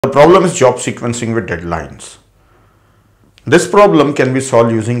The problem is job sequencing with deadlines. This problem can be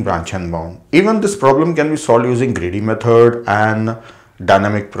solved using branch and bound. Even this problem can be solved using greedy method and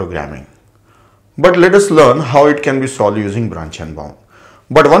dynamic programming. But let us learn how it can be solved using branch and bound.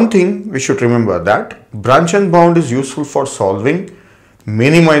 But one thing we should remember, that branch and bound is useful for solving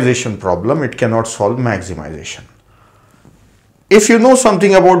minimization problem. It cannot solve maximization. If you know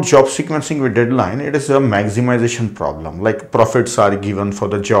something about job sequencing with deadline, it is a maximization problem. Like profits are given for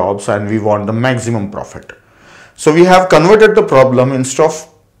the jobs and we want the maximum profit. So we have converted the problem. Instead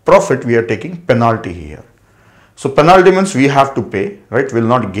of profit, we are taking penalty here. So penalty means we have to pay, right? We will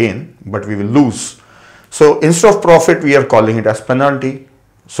not gain, but we will lose. So instead of profit, we are calling it as penalty.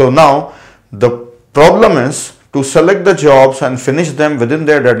 So now the problem is to select the jobs and finish them within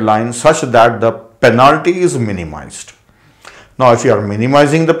their deadline such that the penalty is minimized. Now, if you are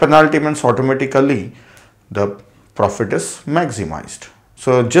minimizing the penalty, means automatically the profit is maximized.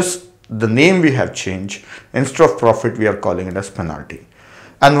 So just the name we have changed. Instead of profit, we are calling it as penalty.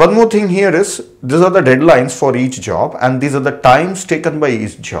 And one more thing here is, these are the deadlines for each job and these are the times taken by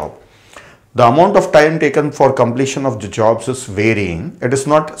each job. The amount of time taken for completion of the jobs is varying. It is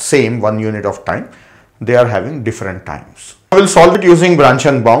not same 1 unit of time. They are having different times. We will solve it using branch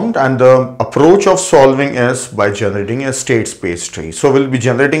and bound, and the approach of solving is by generating a state space tree. So we'll be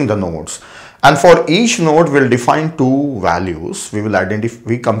generating the nodes, and for each node we'll define two values.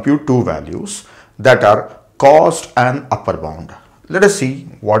 We compute two values that are cost and upper bound. Let us see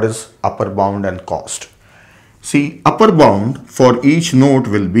what is upper bound and cost. See, upper bound for each node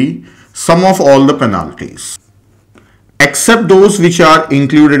will be sum of all the penalties except those which are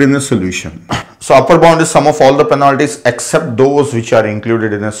included in the solution. So upper bound is sum of all the penalties except those which are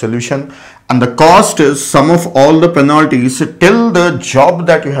included in a solution, and the cost is sum of all the penalties till the job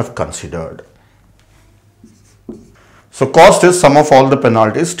that you have considered. So cost is sum of all the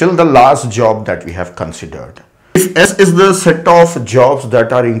penalties till the last job that we have considered. If S is the set of jobs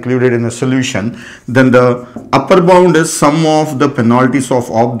that are included in a solution, then the upper bound is sum of the penalties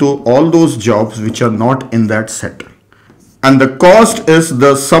of all those jobs which are not in that set. And the cost is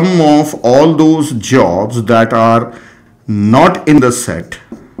the sum of all those jobs that are not in the set.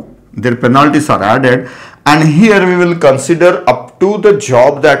 Their penalties are added, and here we will consider up to the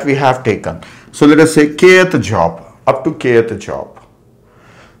job that we have taken. So let us say kth job, up to kth job.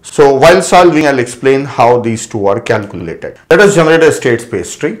 So while solving, I'll explain how these two are calculated. Let us generate a state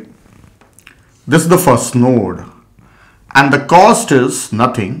space tree. This is the first node, and the cost is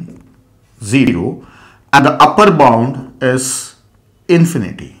nothing, 0. And the upper bound is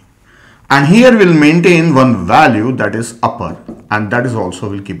infinity, and here we'll maintain one value that is upper, and that is also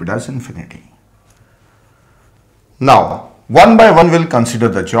we'll keep it as infinity. Now one by one we'll consider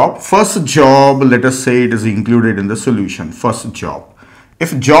the job. First job, let us say it is included in the solution. First job,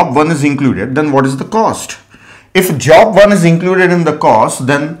 if job 1 is included, then what is the cost? If job 1 is included in the cost,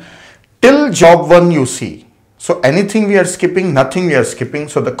 then till job 1 you see. So anything we are skipping, nothing we are skipping,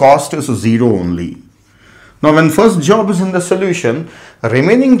 so the cost is 0 only. Now when first job is in the solution,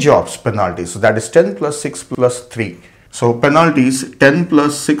 remaining jobs penalties, so that is 10 plus 6 plus 3. So penalties 10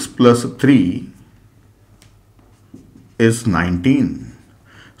 plus 6 plus 3 is 19.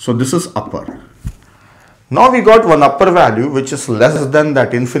 So this is upper. Now we got one upper value which is less than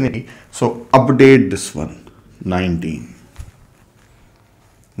that infinity. So update this one, 19.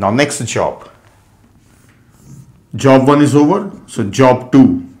 Now next job. Job 1 is over. So job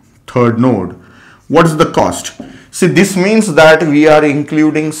 2, third node. What is the cost? See, this means that we are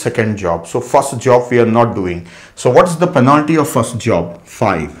including second job. So first job we are not doing. So what is the penalty of first job?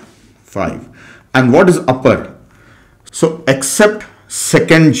 5. And what is upper? So except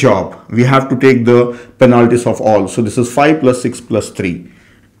second job, we have to take the penalties of all. So this is 5 plus 6 plus 3.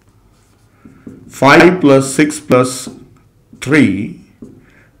 5 plus 6 plus 3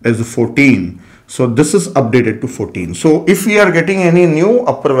 is 14. So this is updated to 14. So if we are getting any new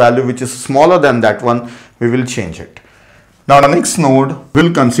upper value which is smaller than that one, we will change it. Now the next node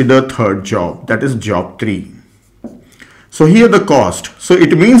will consider third job, that is job 3. So here the cost. So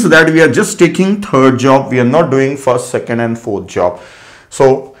it means that we are just taking third job. We are not doing first, second and fourth job.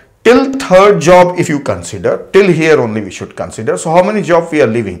 So till third job if you consider, till here only we should consider. So how many jobs we are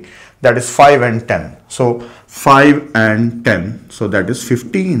leaving? That is 5 and 10. So 5 and 10. So that is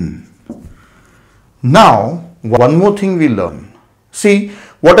 15. Now, one more thing we learn. See,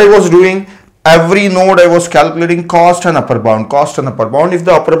 what I was doing, every node I was calculating cost and upper bound, cost and upper bound. If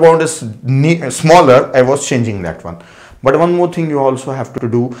the upper bound is smaller, I was changing that one. But one more thing you also have to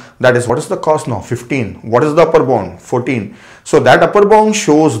do, that is, what is the cost now? 15. What is the upper bound? 14. So that upper bound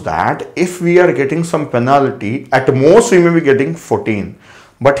shows that if we are getting some penalty, at most we may be getting 14.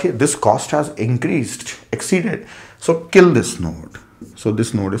 but here this cost has increased, exceeded. So kill this node. So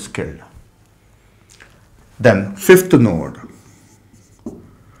this node is killed. Then fifth node.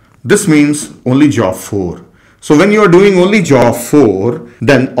 This means only job 4. So when you are doing only job 4,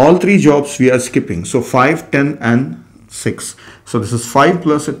 then all 3 jobs we are skipping. So 5, 10 and 6. So this is 5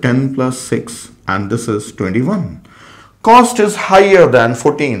 plus 10 plus 6 and this is 21. Cost is higher than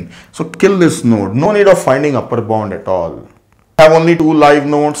 14. So kill this node. No need of finding upper bound at all. I have only 2 live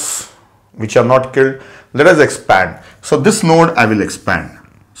nodes which are not killed. Let us expand. So this node I will expand.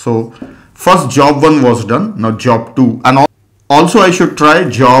 So first job 1 was done. Now job 2. And also I should try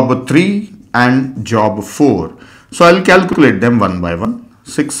job 3 and job 4. So I will calculate them one by one.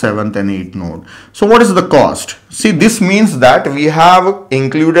 6th, 7th and 8th node. So what is the cost? See, this means that we have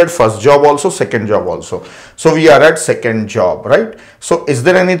included first job also, second job also. So we are at second job, right? So is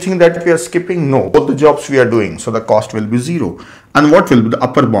there anything that we are skipping? No, both the jobs we are doing. So the cost will be 0. And what will be the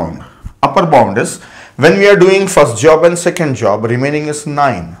upper bound? Upper bound is when we are doing first job and second job, remaining is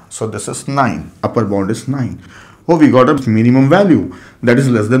 9. So this is 9. Upper bound is 9. Oh, we got a minimum value that is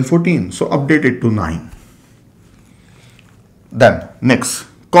less than 14. So update it to 9. Then next,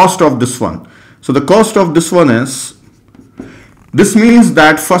 cost of this one. So the cost of this one is, this means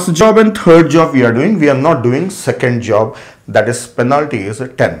that first job and third job we are doing, we are not doing second job, that is penalty is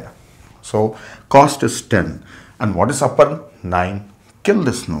 10. So cost is 10. And what is upper? 9. Kill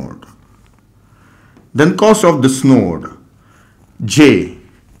this node. Then cost of this node, J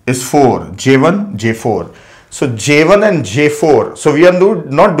is 4, J1, J4. So J1 and J4, so we are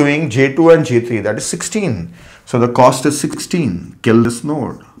not doing J2 and J3, that is 16. So the cost is 16. Kill this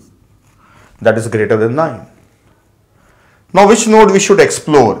node. That is greater than 9. Now which node we should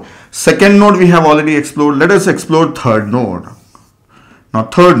explore? Second node we have already explored. Let us explore third node. Now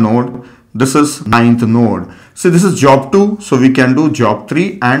third node, this is ninth node. See, this is job 2. So we can do job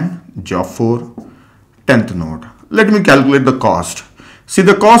 3 and job 4. 10th node. Let me calculate the cost. See,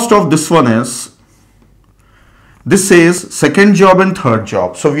 the cost of this one is, this says second job and third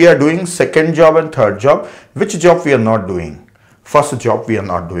job. So we are doing second job and third job. Which job we are not doing? First job we are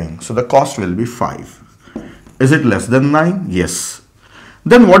not doing. So the cost will be 5. Is it less than 9? Yes.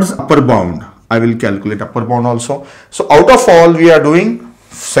 Then what is upper bound? I will calculate upper bound also. So out of all we are doing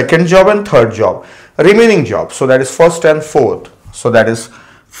second job and third job. Remaining job. So that is first and fourth. So that is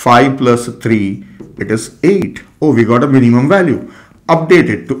 5 plus 3. It is 8. Oh, we got a minimum value. Update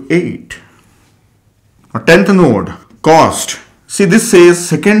it to 8. 10th node, cost. See, this says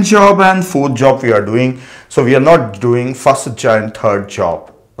second job and fourth job we are doing. So we are not doing first and third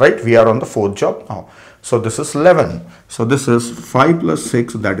job, right? We are on the fourth job now. So this is 11. So this is 5 plus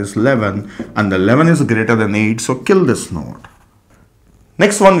 6, that is 11. And the 11 is greater than 8. So kill this node.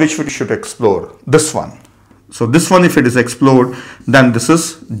 Next one which we should explore, this one. So this one, if it is explored, then this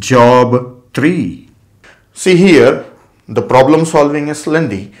is job 3. See here, the problem solving is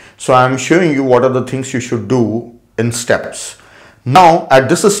lengthy. So I am showing you what are the things you should do in steps. Now at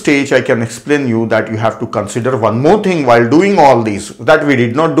this stage, I can explain you that you have to consider one more thing while doing all these that we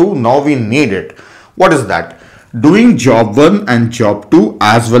did not do. Now we need it. What is that? Doing job 1 and job 2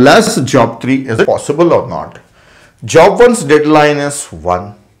 as well as job 3, is it possible or not? Job 1's deadline is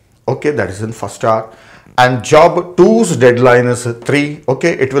 1. Okay, that is in first hour. And job 2's deadline is 3.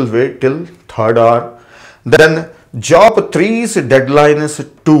 Okay, it will wait till third hour. Then job 3's deadline is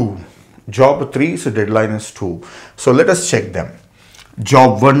 2. Job 3's deadline is 2. So let us check them.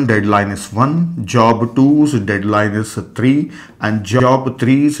 Job 1 deadline is 1. Job 2's deadline is 3. And job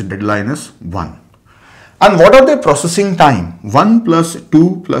 3's deadline is 1. And what are the processing time? 1 plus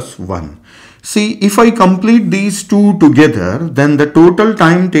 2 plus 1. See, if I complete these two together, then the total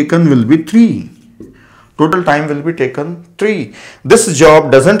time taken will be 3. Total time will be taken 3. This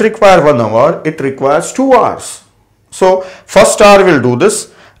job doesn't require 1 hour. It requires 2 hours. So first hour will do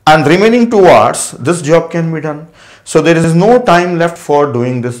this, and remaining 2 hours, this job can be done. So there is no time left for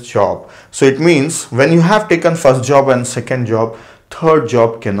doing this job. So it means when you have taken first job and second job, third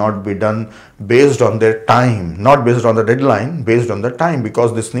job cannot be done based on their time, not based on the deadline, based on the time,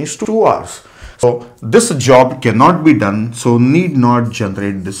 because this needs 2 hours. So this job cannot be done, so need not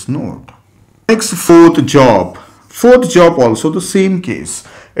generate this node. Next, fourth job. Fourth job also the same case.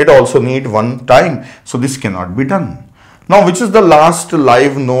 It also need 1 time, so this cannot be done. Now which is the last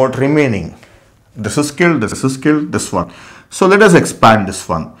live node remaining? This is killed, this is killed, this one. So let us expand this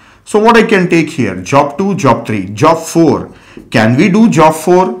one. So what I can take here? Job 2, job 3, job 4. Can we do job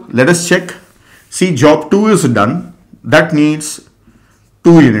 4? Let us check. See, job 2 is done. That needs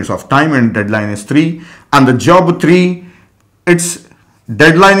 2 units of time and deadline is 3. And the job 3, its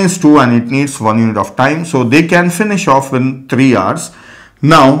deadline is 2 and it needs 1 unit of time. So they can finish off in 3 hours.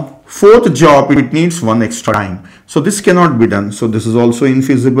 Now, fourth job, it needs one extra time. So this cannot be done. So this is also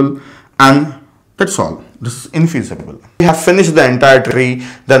infeasible, and that's all. This is infeasible. We have finished the entire tree.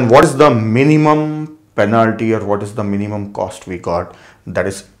 Then what is the minimum penalty, or what is the minimum cost we got? That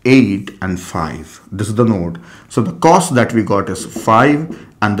is 8 and 5. This is the node. So the cost that we got is 5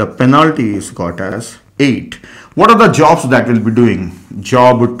 and the penalty is got as 8. What are the jobs that we'll be doing?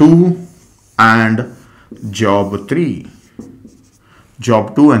 Job 2 and job 3.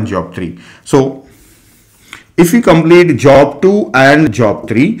 Job 2 and job 3. So if we complete job 2 and job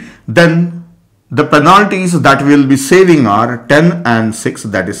 3, then the penalties that we'll be saving are 10 and 6,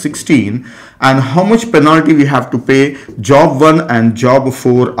 that is 16. And how much penalty we have to pay? Job 1 and job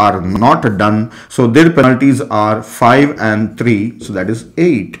 4 are not done. So their penalties are 5 and 3. So that is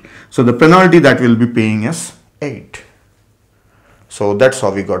 8. So the penalty that we'll be paying is 8. So that's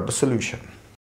how we got the solution.